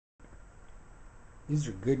These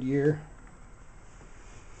are Goodyear.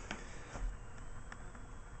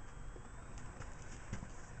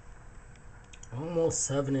 Almost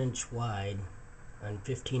 7-inch wide on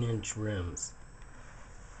 15-inch rims.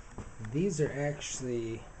 These are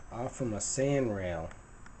actually off from a sand rail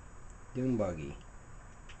dune buggy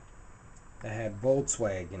that had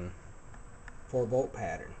Volkswagen 4-bolt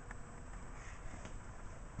pattern.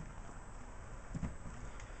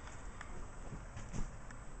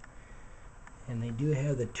 And they do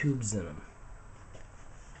have the tubes in them.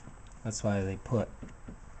 That's why they put,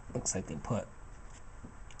 looks like they put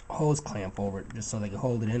a hose clamp over it just so they can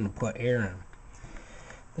hold it in and put air in.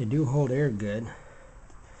 They do hold air good.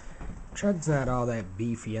 Tread's not all that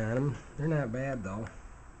beefy on them. They're not bad though.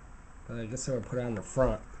 But I guess I would put it on the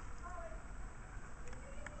front.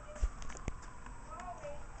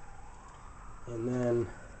 And then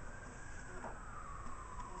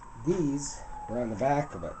these were on the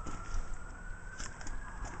back of it.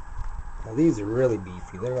 Now these are really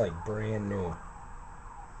beefy. They're like brand new.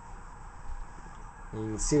 And you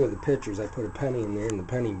can see with the pictures, I put a penny in there and the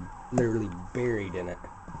penny literally buried in it.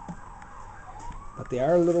 But they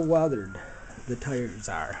are a little weathered. The tires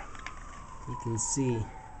are. You can see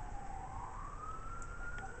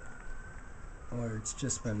or it's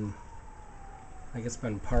just been, like it's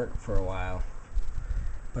been parked for a while.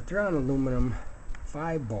 But they're on aluminum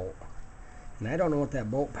 5-bolt. And I don't know what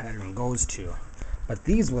that bolt pattern goes to. But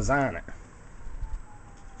these was on it.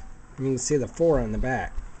 And you can see the 4 on the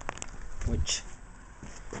back, which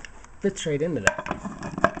fits right into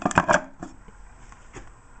that.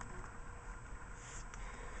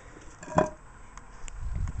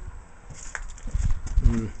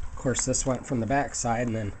 And of course this went from the back side,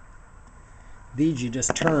 and then these you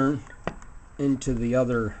just turn into the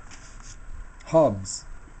other hubs.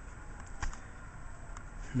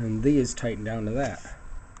 And then these tighten down to that,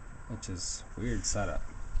 which is a weird setup.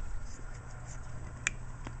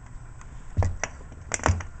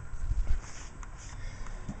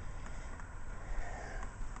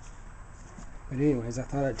 But anyways, I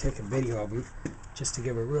thought I'd take a video of them just to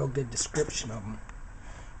give a real good description of them.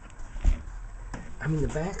 I mean, the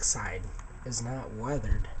back side is not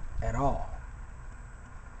weathered at all.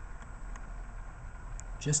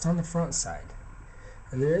 Just on the front side.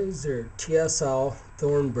 And these are TSL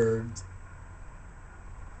Thornbirds.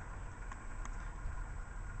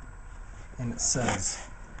 And it says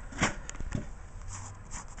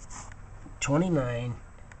 29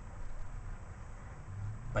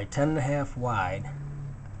 by 10.5 wide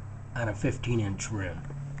on a 15-inch rim.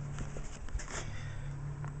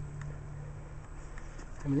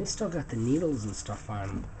 I mean, they still got the needles and stuff on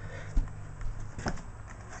them.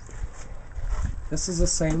 This is the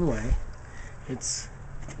same way. It's,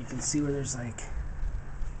 you can see where there's like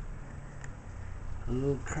a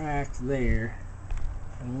little crack there,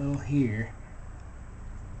 a little here,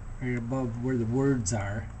 right above where the words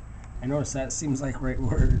are. I notice that seems like right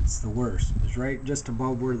where it's the worst. It's right just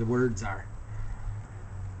above where the words are.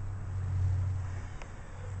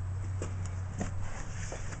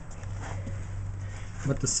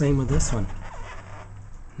 But the same with this one.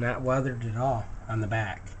 Not weathered at all on the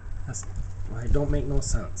back. That's why it don't make no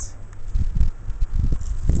sense.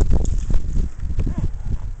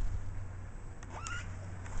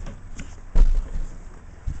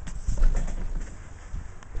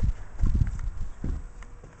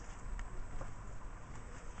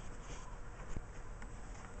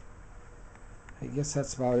 I guess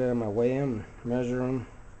that's about it. I'm going to weigh them, measure them,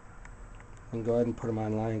 and go ahead and put them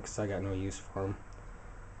online because I got no use for them.